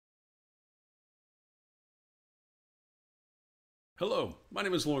Hello, my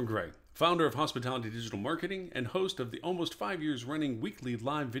name is Lauren Gray, founder of Hospitality Digital Marketing and host of the almost 5 years running weekly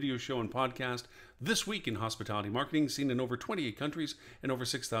live video show and podcast, This Week in Hospitality Marketing, seen in over 28 countries and over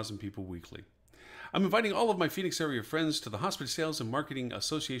 6,000 people weekly. I'm inviting all of my Phoenix area friends to the Hospitality Sales and Marketing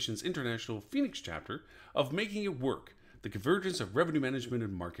Association's International Phoenix chapter of Making It Work, the Convergence of Revenue Management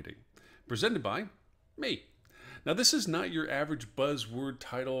and Marketing, presented by me. Now, this is not your average buzzword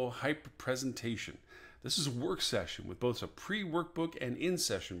title hype presentation. This is a work session with both a pre-workbook and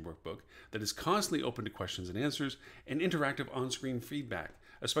in-session workbook that is constantly open to questions and answers and interactive on-screen feedback,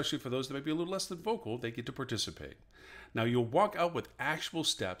 especially for those that might be a little less than vocal, they get to participate. Now, you'll walk out with actual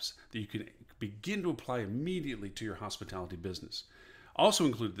steps that you can begin to apply immediately to your hospitality business. Also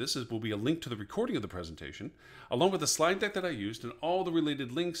included will be a link to the recording of the presentation, along with the slide deck that I used and all the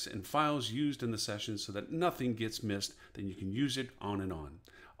related links and files used in the session so that nothing gets missed, then you can use it on and on.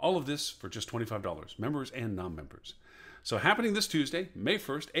 All of this for just $25, members and non-members. So happening this Tuesday, May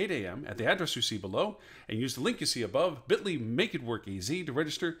 1st, 8 a.m. at the address you see below, and use the link you see above, bit.ly Makeitworkaz to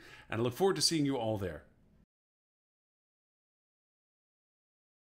register, and I look forward to seeing you all there.